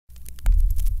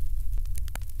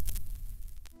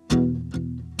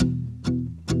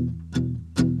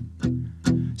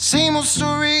Same old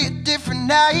story, a different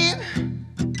night.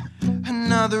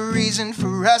 Another reason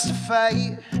for us to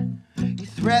fight. You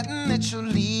threaten that you're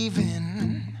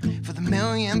leaving for the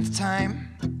millionth time.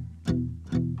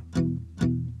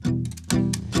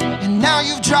 And now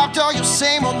you've dropped all your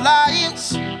same old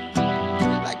lines,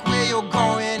 like where you're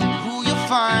going and who you'll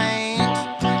find.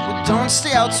 Well, don't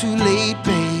stay out too late,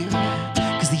 babe,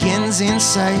 'cause the end's in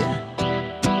sight.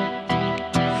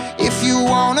 If you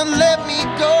wanna let me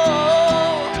go,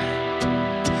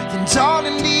 then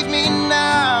darling, leave me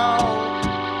now.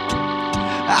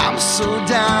 I'm so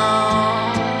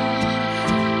down,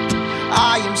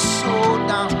 I am so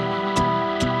down.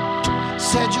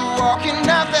 Said you're walking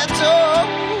out that door,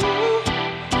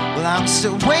 well, I'm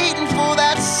still waiting for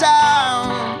that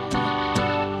sound.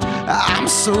 I'm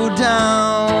so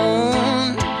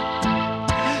down,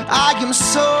 I am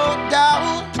so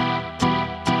down.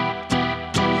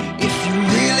 If you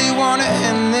really wanna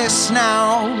end this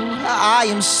now, I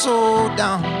am so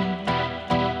down.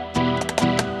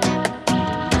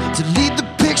 Delete the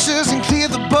pictures and clear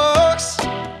the books,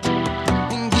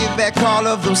 and give back all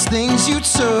of those things you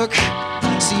took.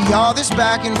 See all this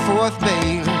back and forth,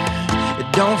 babe, it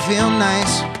don't feel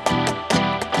nice.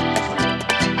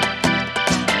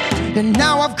 And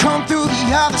now I've come through the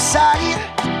other side,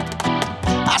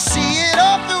 I see it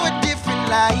all through a different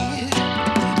light.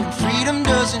 And freedom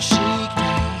doesn't shake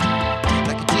me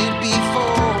like it did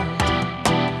before.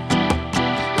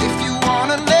 If you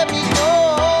wanna let me go,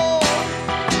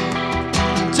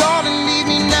 darling, leave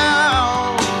me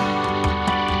now.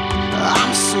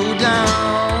 I'm so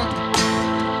down,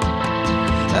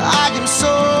 I am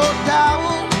so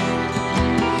down.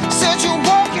 Said you're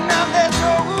walking out that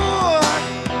door,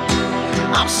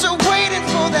 I'm still waiting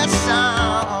for that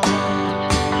sound.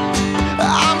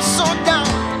 I'm so down,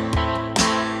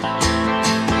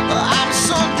 I'm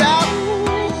so down.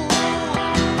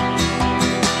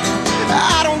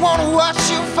 I don't wanna watch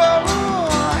you fall,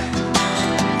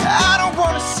 I don't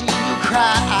wanna see you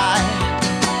cry,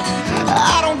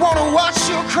 I don't wanna watch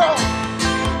you crawl,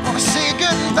 wanna say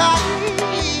goodbye.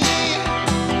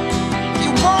 You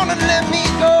wanna let me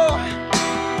go,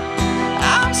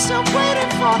 I'm still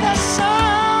waiting for that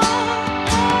sound.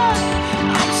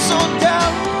 I'm so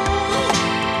down,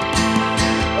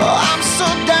 oh, I'm so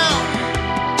down.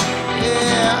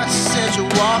 Yeah, I said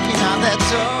you're walking out that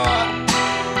door,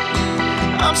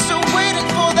 I'm still waiting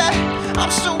for that,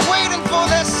 I'm still waiting for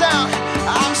that sound.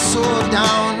 I'm so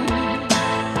down,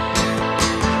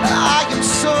 I am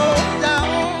so down.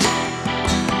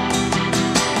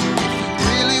 If you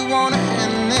really wanna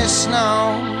end this now,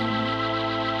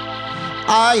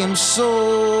 I am so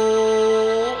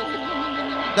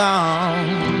down.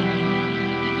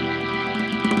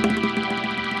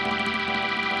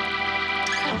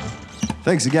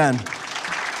 Thanks again.